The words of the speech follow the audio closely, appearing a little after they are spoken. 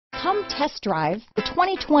Come test drive the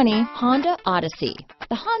 2020 Honda Odyssey.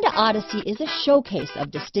 The Honda Odyssey is a showcase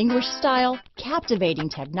of distinguished style, captivating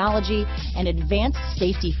technology, and advanced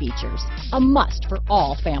safety features. A must for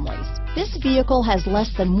all families. This vehicle has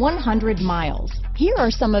less than 100 miles. Here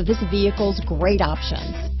are some of this vehicle's great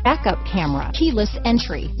options: backup camera, keyless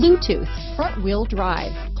entry, Bluetooth, front-wheel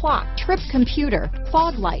drive, clock, trip computer,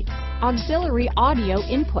 fog lights, auxiliary audio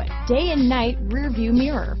input, day and night rear view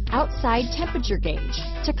mirror, outside temperature gauge,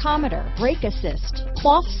 tachometer, brake assist,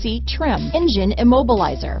 cloth seat trim, engine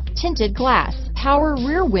immobilizer, tinted glass, power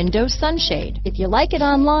rear window sunshade. If you like it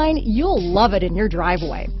online, you'll love it in your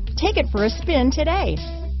driveway. Take it for a spin today.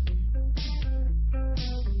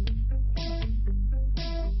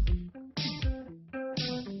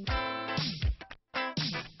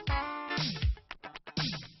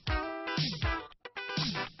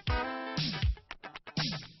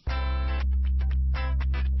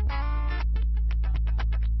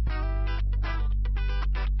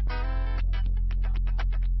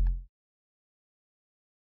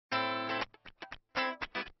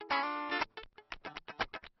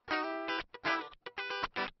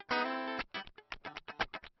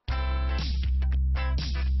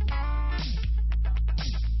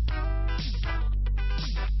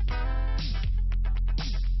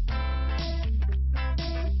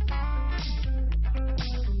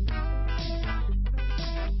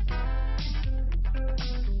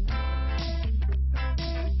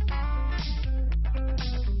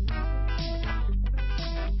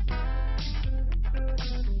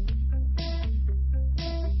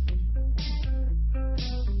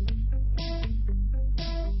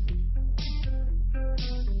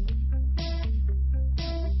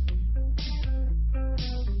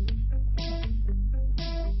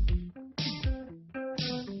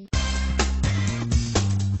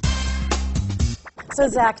 So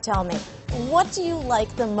Zach, tell me, what do you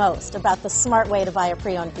like the most about the smart way to buy a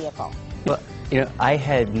pre-owned vehicle? Well, I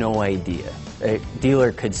had no idea a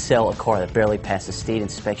dealer could sell a car that barely passed the state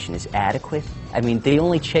inspection as adequate. I mean, they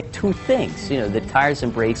only check two things. The tires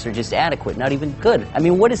and brakes are just adequate, not even good. I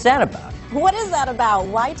mean, what is that about? What is that about?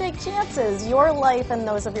 Why take chances? Your life and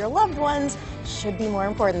those of your loved ones should be more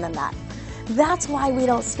important than that. That's why we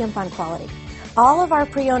don't skimp on quality. All of our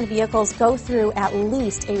pre-owned vehicles go through at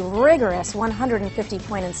least a rigorous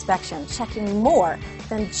 150-point inspection, checking more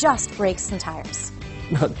than just brakes and tires.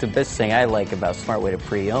 The best thing I like about Smart Way to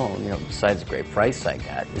Pre-Own, besides the great price I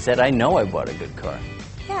got, is that I know I bought a good car.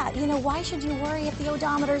 Yeah, why should you worry if the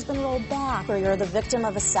odometer's been rolled back, or you're the victim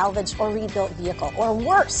of a salvaged or rebuilt vehicle, or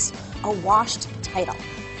worse, a washed title?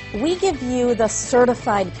 We give you the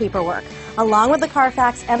certified paperwork, along with the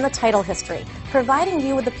Carfax and the title history, providing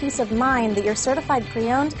you with the peace of mind that your certified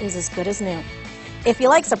pre-owned is as good as new. If you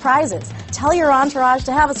like surprises, tell your entourage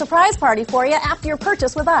to have a surprise party for you after your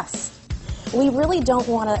purchase with us. We really don't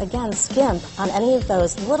want to, again, skimp on any of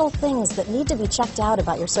those little things that need to be checked out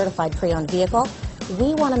about your certified pre-owned vehicle.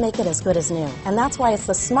 We want to make it as good as new, and that's why it's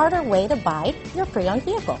the smarter way to buy your pre-owned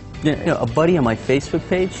vehicle. A buddy on my Facebook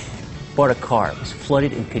page bought a car, was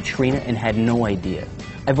flooded in Katrina, and had no idea.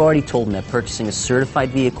 I've already told him that purchasing a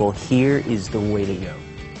certified vehicle here is the way to go.